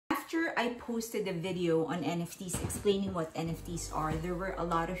after I posted a video on NFTs explaining what NFTs are, there were a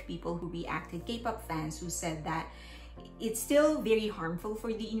lot of people who reacted, K-pop fans, who said that it's still very harmful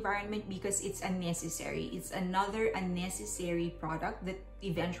for the environment because it's unnecessary. It's another unnecessary product that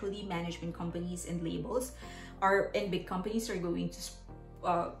eventually management companies and labels and big companies are going to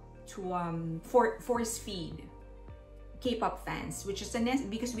force feed K-pop fans, which is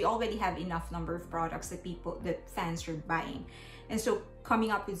because we already have enough number of products that fans are buying. And so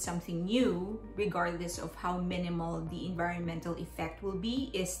coming up with something new, regardless of how minimal the environmental effect will be,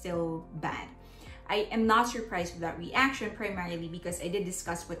 is still bad. I am not surprised with that reaction, primarily because I did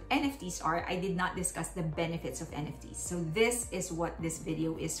discuss what NFTs are. I did not discuss the benefits of NFTs. So this is what this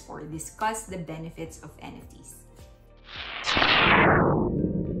video is for. Discuss the benefits of NFTs.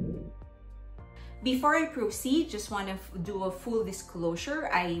 Before I proceed, just want to do a full disclosure.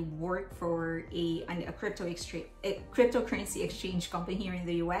 I work for a cryptocurrency exchange company here in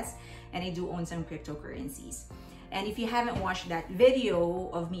the US, and I do own some cryptocurrencies. And if you haven't watched that video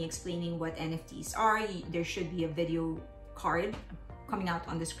of me explaining what NFTs are, there should be a video card coming out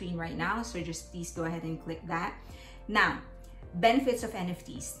on the screen right now. So just please go ahead and click that. Now, benefits of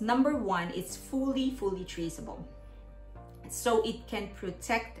NFTs. Number one, it's fully traceable. So it can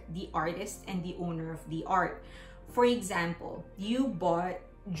protect the artist and the owner of the art. For example, you bought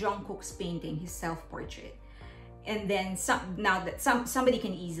Jungkook's painting, his self-portrait. And then somebody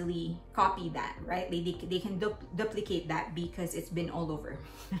can easily copy that, right? They can duplicate that because it's been all over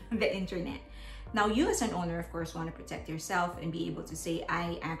the internet. Now you as an owner, of course, want to protect yourself and be able to say,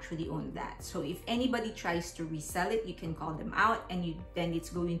 I actually own that. So if anybody tries to resell it, you can call them out, and then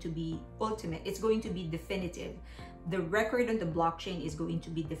it's going to be ultimate. It's going to be definitive. The record on the blockchain is going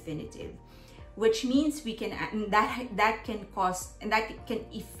to be definitive, which means we can, that can cause, and that can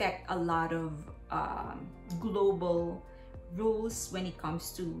affect a lot of global rules when it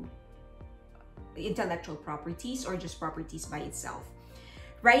comes to intellectual properties or just properties by itself.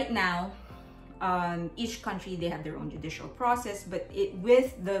 Right now, each country, they have their own judicial process, but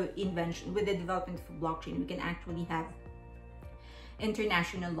with the development of blockchain, we can actually have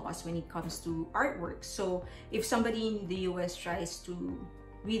international laws when it comes to artwork. So if somebody in the US tries to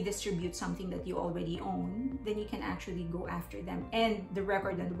redistribute something that you already own, then you can actually go after them. And the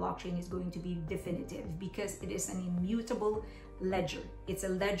record on the blockchain is going to be definitive because it is an immutable ledger. It's a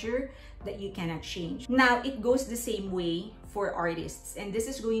ledger that you cannot change. Now, it goes the same way for artists, and this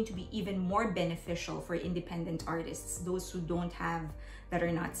is going to be even more beneficial for independent artists, those who that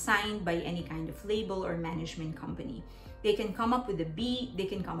are not signed by any kind of label or management company. They can come up with a beat, they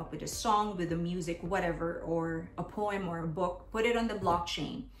can come up with a song, with the music, whatever, or a poem or a book, put it on the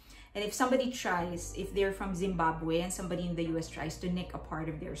blockchain. And if somebody tries, if they're from Zimbabwe and somebody in the US tries to nick a part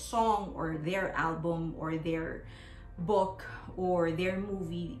of their song or their album or their book or their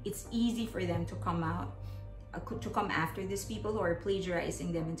movie, it's easy for them to come after these people who are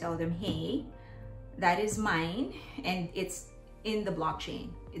plagiarizing them and tell them, hey, that is mine, and it's in the blockchain.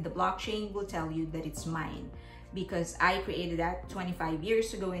 The blockchain will tell you that it's mine, because I created that 25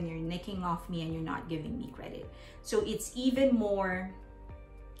 years ago and you're nicking off me and you're not giving me credit. So it's even more,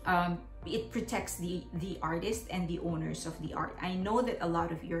 it protects the artist and the owners of the art. I know that a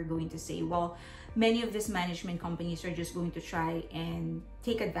lot of you are going to say, well, many of these management companies are just going to try and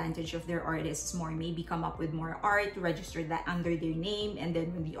take advantage of their artists more, maybe come up with more art, register that under their name, and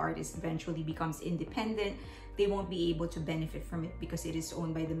then when the artist eventually becomes independent, they won't be able to benefit from it because it is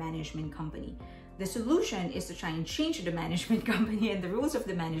owned by the management company. The solution is to try and change the management company and the rules of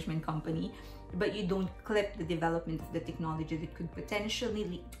the management company, but you don't clip the development of the technology that could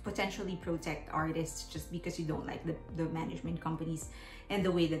potentially protect artists just because you don't like the management companies and the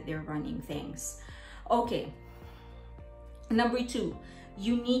way that they're running things. Okay, number two,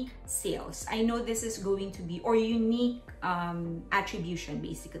 unique sales. I know this is going to be, or unique attribution,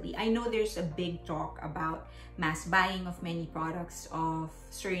 basically. I know there's a big talk about mass buying of many products of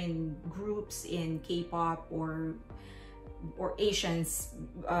certain groups in K-pop or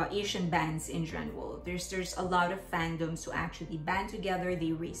Asian bands in general. There's a lot of fandoms who actually band together,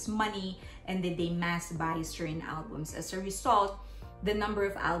 they raise money, and then they mass buy certain albums. As a result, the number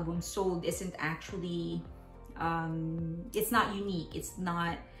of albums sold isn't actually it's not unique.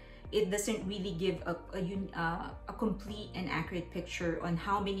 It doesn't really give a complete and accurate picture on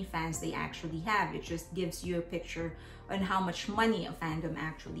how many fans they actually have. It just gives you a picture on how much money a fandom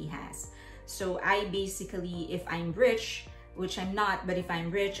actually has. So I basically, if I'm rich, which I'm not, but if I'm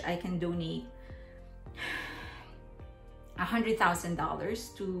rich, I can donate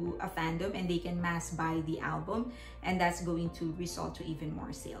 $100,000 to a fandom and they can mass buy the album, and that's going to result to even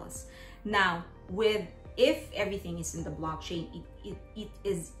more sales. Now, with if everything is in the blockchain, it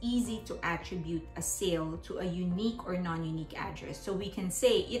is easy to attribute a sale to a unique or non-unique address. So we can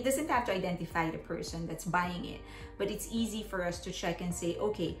say, it doesn't have to identify the person that's buying it, but it's easy for us to check and say,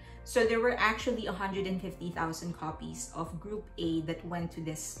 okay, so there were actually 150,000 copies of group A that went to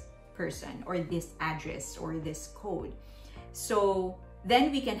this person or this address or this code. So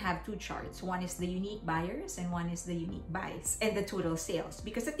then we can have two charts. One is the unique buyers and one is the unique buys and the total sales.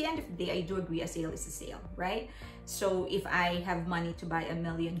 Because at the end of the day, I do agree a sale is a sale, right? So if I have money to buy 1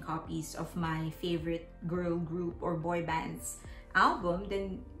 million copies of my favorite girl group or boy band's album,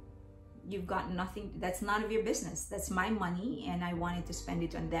 then you've got nothing. That's none of your business. That's my money and I wanted to spend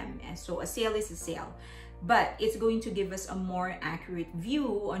it on them. And so a sale is a sale. But it's going to give us a more accurate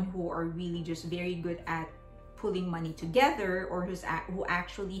view on who are really just very good at pulling money together, or who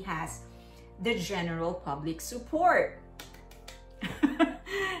actually has the general public support.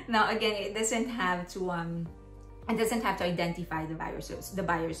 Now again, it doesn't have to identify the buyer,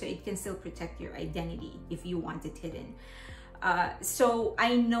 so it can still protect your identity if you want it hidden. So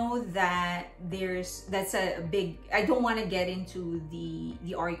I know that that's a big, I don't want to get into the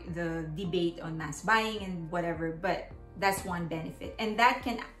debate on mass buying and whatever, but that's one benefit, and that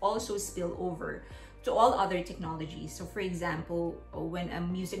can also spill over to all other technologies. So for example, when a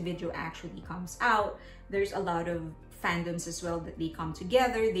music video actually comes out, there's a lot of fandoms as well that they come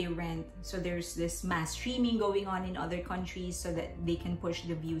together, they rent. So there's this mass streaming going on in other countries so that they can push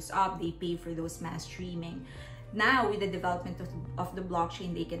the views up. They pay for those mass streaming. Now with the development of the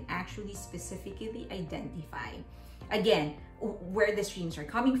blockchain, they can actually specifically identify, again, where the streams are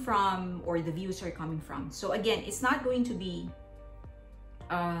coming from or the views are coming from. So again, it's not going to be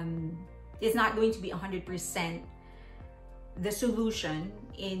 100% the solution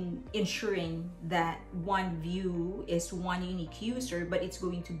in ensuring that one view is one unique user, but it's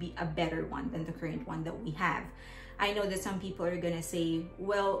going to be a better one than the current one that we have. I know that some people are gonna say,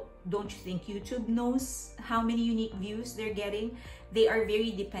 well, don't you think YouTube knows how many unique views they're getting? They are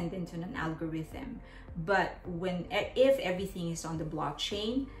very dependent on an algorithm. But if everything is on the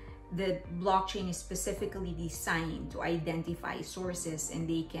blockchain is specifically designed to identify sources, and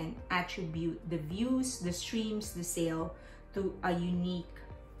they can attribute the views, the streams, the sale to a unique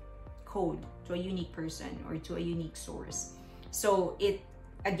code, to a unique person, or to a unique source. So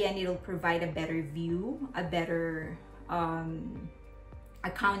it'll provide a better view, a better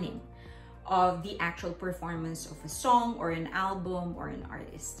accounting of the actual performance of a song or an album or an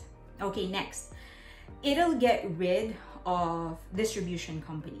artist. Okay, next, it'll get rid of distribution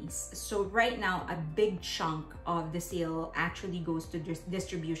companies. So right now, a big chunk of the sale actually goes to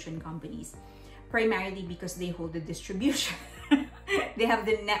distribution companies, primarily because they hold the distribution. They have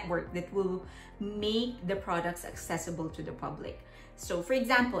the network that will make the products accessible to the public. So for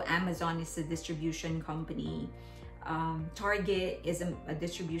example, Amazon is a distribution company, Target is a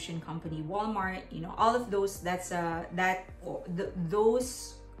distribution company, Walmart, all of those,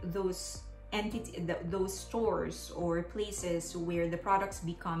 those stores or places where the products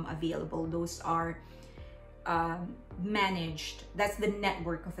become available, those are managed. That's the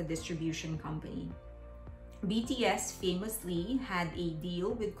network of a distribution company. BTS famously had a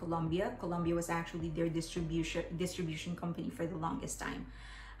deal with Colombia. Colombia was actually their distribution company for the longest time.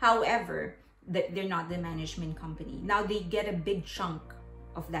 However, they're not the management company. Now they get a big chunk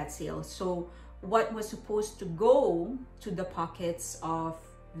of that sale. So what was supposed to go to the pockets of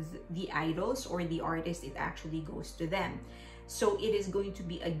the idols or the artists, it actually goes to them. So it is going to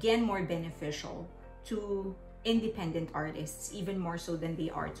be again more beneficial to independent artists, even more so than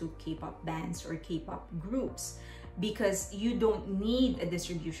they are to K-pop bands or K-pop groups, because you don't need a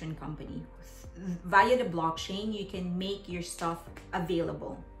distribution company. Via the blockchain, you can make your stuff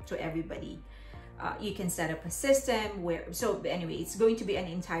available to everybody. You can set up a system anyway, it's going to be an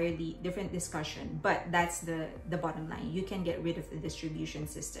entirely different discussion, but that's the bottom line. You can get rid of the distribution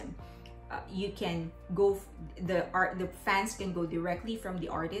system. You can go, the fans can go directly from the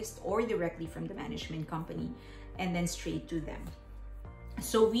artist or directly from the management company and then straight to them.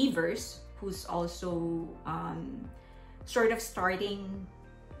 So Weavers, who's also sort of starting,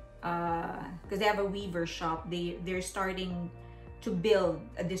 because they have a Weaver shop, they're starting to build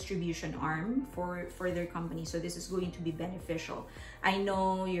a distribution arm for their company. So this is going to be beneficial. I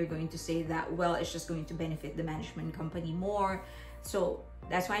know you're going to say that, well, it's just going to benefit the management company more. So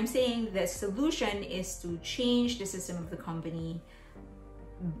that's why I'm saying the solution is to change the system of the company,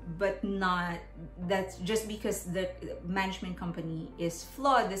 but not, that's just because the management company is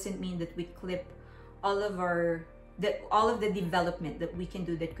flawed doesn't mean that we clip all of the development that we can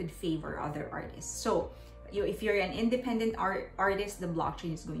do that could favor other artists. So if you're an independent artist, the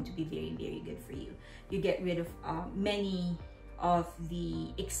blockchain is going to be very, very good for you. You get rid of many of the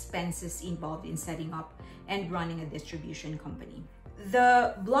expenses involved in setting up and running a distribution company.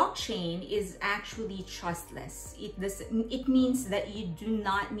 The blockchain is actually trustless. It means that you do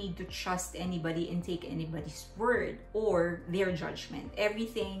not need to trust anybody and take anybody's word or their judgment.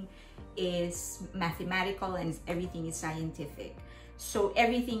 Everything is mathematical and everything is scientific. So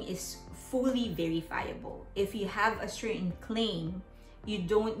everything is fully verifiable. If you have a certain claim, you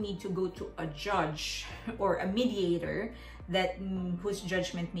don't need to go to a judge or a mediator that whose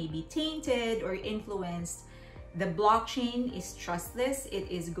judgment may be tainted or influenced. The blockchain is trustless. It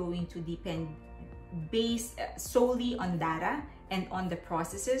is going to depend based solely on data and on the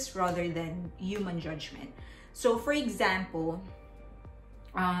processes rather than human judgment. So for example,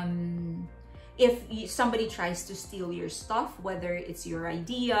 if somebody tries to steal your stuff, whether it's your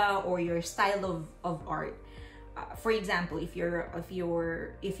idea or your style of art, for example, if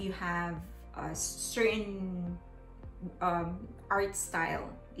you have a certain art style,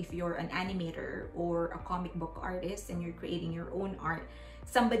 if you're an animator or a comic book artist and you're creating your own art,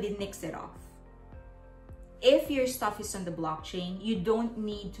 somebody nicks it off. If your stuff is on the blockchain, you don't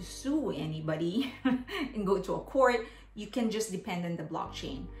need to sue anybody and go to a court. You can just depend on the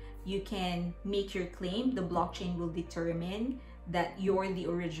blockchain. You can make your claim. The blockchain will determine that you're the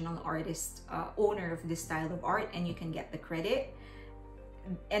original artist, owner of this style of art, and you can get the credit.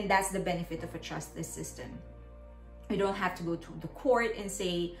 And that's the benefit of a trustless system. You don't have to go to the court and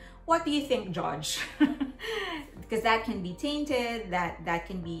say, what do you think, judge? Because that can be tainted,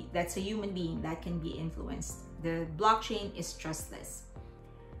 that's a human being that can be influenced. The blockchain is trustless.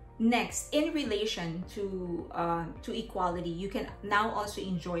 Next, in relation to equality, you can now also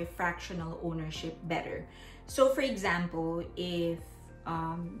enjoy fractional ownership better. So for example, if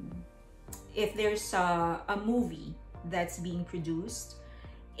there's a movie that's being produced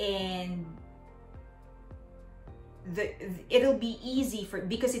and it'll be easy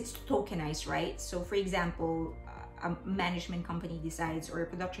because it's tokenized, right? So for example, a management company decides or a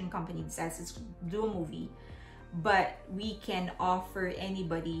production company decides to do a movie, but we can offer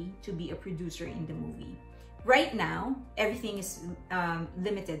anybody to be a producer in the movie. Right now, everything is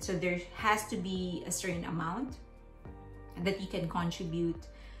limited, so there has to be a certain amount that you can contribute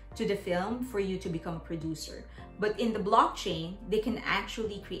to the film for you to become a producer. But in the blockchain, they can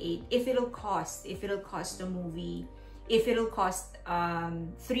actually create, if it'll cost the movie, if it'll cost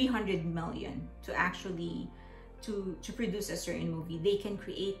 300 million to actually to produce a certain movie, they can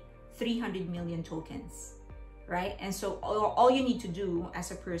create 300 million tokens, right? And so all you need to do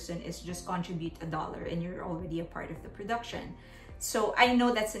as a person is just contribute $1 and you're already a part of the production. So I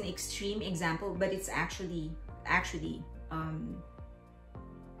know that's an extreme example, but it's actually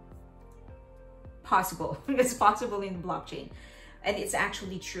possible. It's possible in blockchain, and it's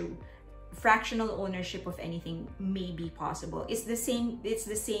actually true. Fractional ownership of anything may be possible. It's the same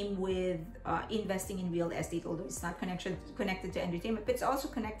with investing in real estate, although it's not connected to entertainment, but it's also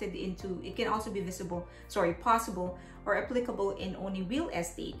connected into, it can also be possible or applicable in owning real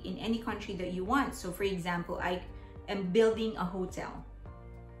estate in any country that you want. So for example, I am building a hotel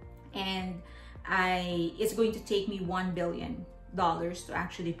and it's going to take me $1 billion to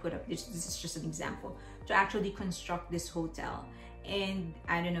actually put up this is just an example, to actually construct this hotel. And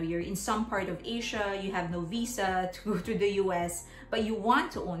I don't know, you're in some part of Asia, you have no visa to go to the US, but you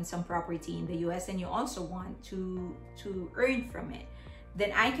want to own some property in the US and you also want to earn from it.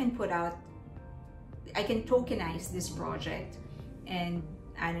 Then I can tokenize this project and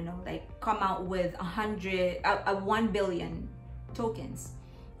I don't know, like come out with 1 billion tokens,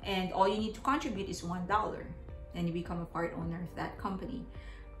 and all you need to contribute is $1, and you become a part owner of that company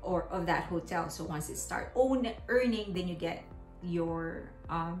or of that hotel. So once it starts earning, then you get you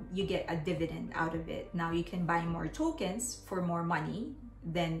get a dividend out of it. Now you can buy more tokens for more money,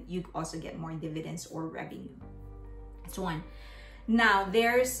 then you also get more dividends or revenue. That's one. Now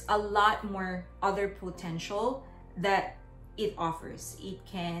there's a lot more other potential that it offers.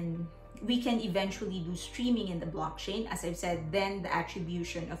 We can eventually do streaming in the blockchain. As I've said, then the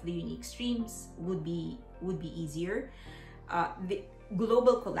attribution of the unique streams would be easier. The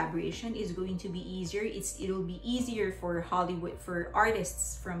global collaboration is going to be easier. It'll be easier for Hollywood, for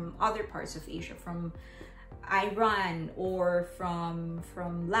artists from other parts of Asia, from Iran or from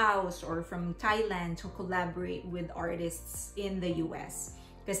Laos or from Thailand, to collaborate with artists in the US,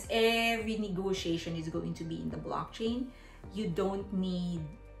 because every negotiation is going to be in the blockchain. You don't need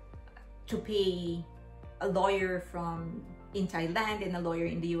to pay a lawyer from in Thailand and a lawyer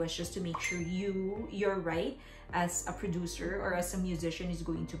in the US, just to make sure you're right as a producer or as a musician is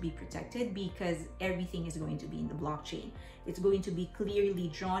going to be protected, because everything is going to be in the blockchain. It's going to be clearly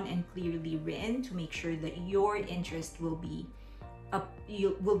drawn and clearly written to make sure that your interest will be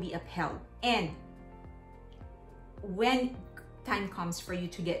upheld. And when time comes for you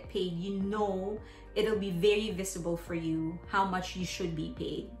to get paid, you know it'll be very visible for you how much you should be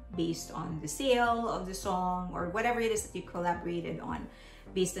paid based on the sale of the song or whatever it is that you collaborated on,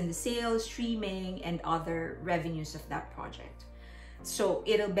 based on the sales, streaming, and other revenues of that project. So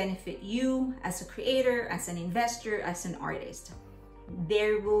it'll benefit you as a creator, as an investor, as an artist.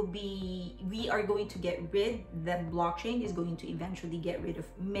 We are going to get rid, the blockchain is going to eventually get rid of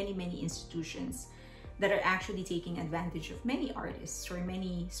many institutions that are actually taking advantage of many artists or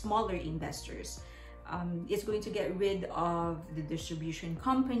many smaller investors. It's going to get rid of the distribution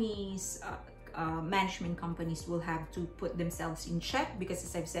companies. Management companies will have to put themselves in check, because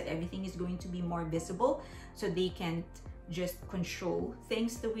as I've said, everything is going to be more visible, so they can't just control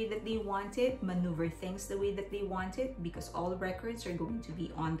things the way that they want it, maneuver things the way that they want it, because all records are going to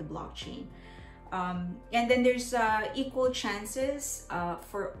be on the blockchain. And then there's equal chances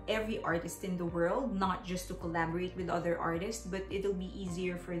for every artist in the world, not just to collaborate with other artists, but it'll be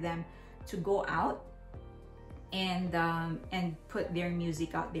easier for them to go out and put their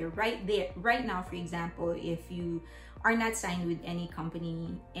music out there. Right now, for example, if you are not signed with any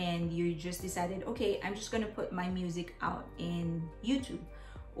company and you just decided, okay, I'm just gonna put my music out in YouTube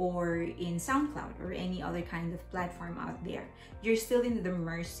or in SoundCloud or any other kind of platform out there, you're still in the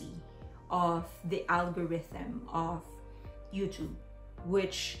mercy of the algorithm of YouTube,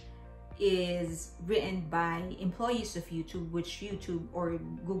 which is written by employees of YouTube, which YouTube or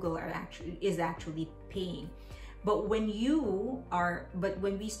Google is actually paying. But when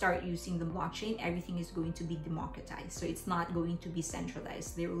we start using the blockchain, everything is going to be democratized. So it's not going to be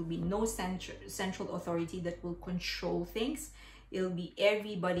centralized. There will be no central authority that will control things. It'll be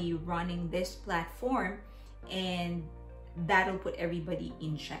everybody running this platform, and that'll put everybody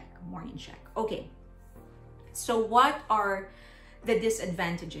in check, more in check. Okay, so what are the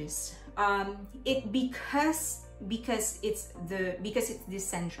disadvantages? Because it's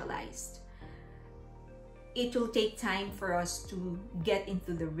decentralized, it will take time for us to get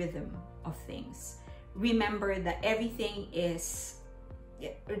into the rhythm of things. Remember that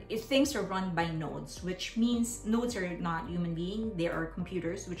things are run by nodes, which means nodes are not human beings, they are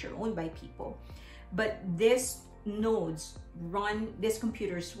computers which are owned by people. But these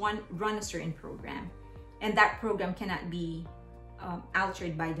computers run a certain program, and that program cannot be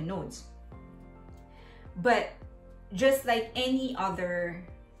altered by the nodes. But just like any other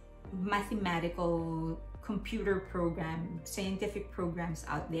mathematical computer program, scientific programs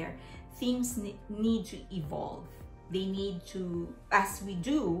out there, things need to evolve. They need to, as we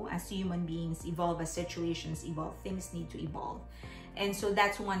do, as human beings evolve, as situations evolve, things need to evolve. And so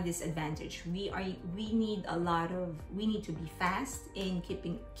that's one disadvantage. We need to be fast in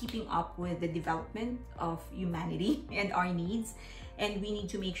keeping up with the development of humanity and our needs, and we need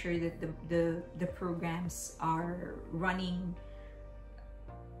to make sure that the programs are running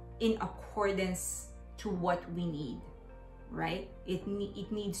in accordance to what we need, right? It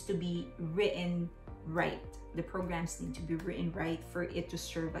needs to be written right. The programs need to be written right for it to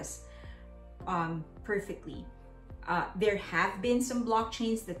serve us perfectly. There have been some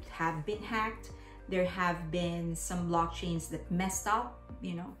blockchains that have been hacked. There have been some blockchains that messed up,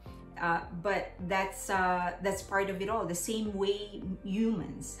 but that's part of it all. The same way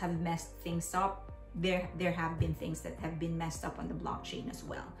humans have messed things up, there have been things that have been messed up on the blockchain as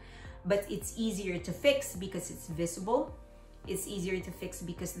well. But it's easier to fix because it's visible. It's easier to fix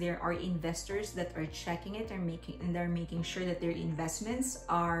because there are investors that are checking it and they're making sure that their investments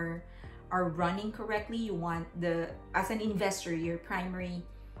are running correctly. As an investor, your primary,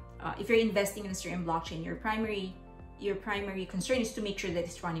 if you're investing in a certain blockchain, your primary concern is to make sure that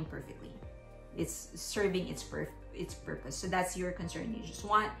it's running perfectly. It's serving its purpose. So that's your concern. You just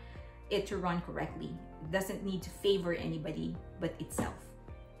want it to run correctly. It doesn't need to favor anybody but itself.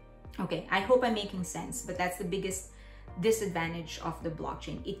 Okay, I hope I'm making sense, but that's the biggest disadvantage of the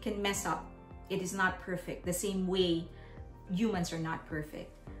blockchain. It can mess up. It is not perfect, the same way humans are not perfect.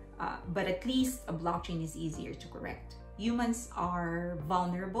 But at least a blockchain is easier to correct. Humans are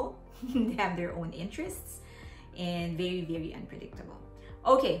vulnerable. They have their own interests and very unpredictable.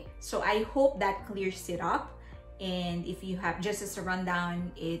 Okay, so I hope that clears it up. And if you have, just as a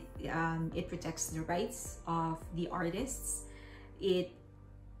rundown, it protects the rights of the artists.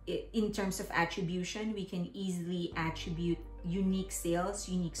 In terms of attribution, we can easily attribute unique sales,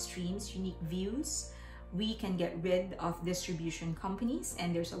 unique streams, unique views we can get rid of distribution companies,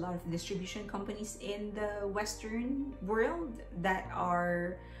 and there's a lot of distribution companies in the Western world that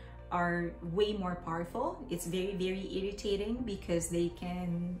are way more powerful. It's very, very irritating because they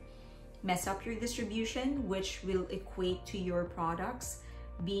can mess up your distribution, which will equate to your products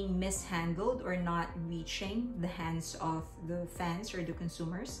being mishandled or not reaching the hands of the fans or the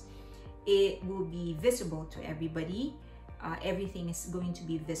consumers. It will be visible to everybody. Everything is going to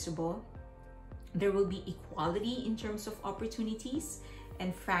be visible. There will be equality in terms of opportunities,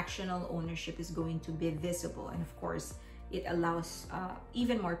 and fractional ownership is going to be visible. And of course, it allows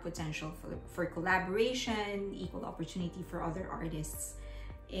even more potential for collaboration, equal opportunity for other artists,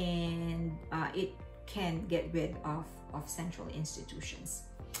 and it can get rid of central institutions.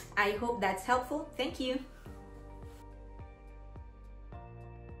 I hope that's helpful. Thank you.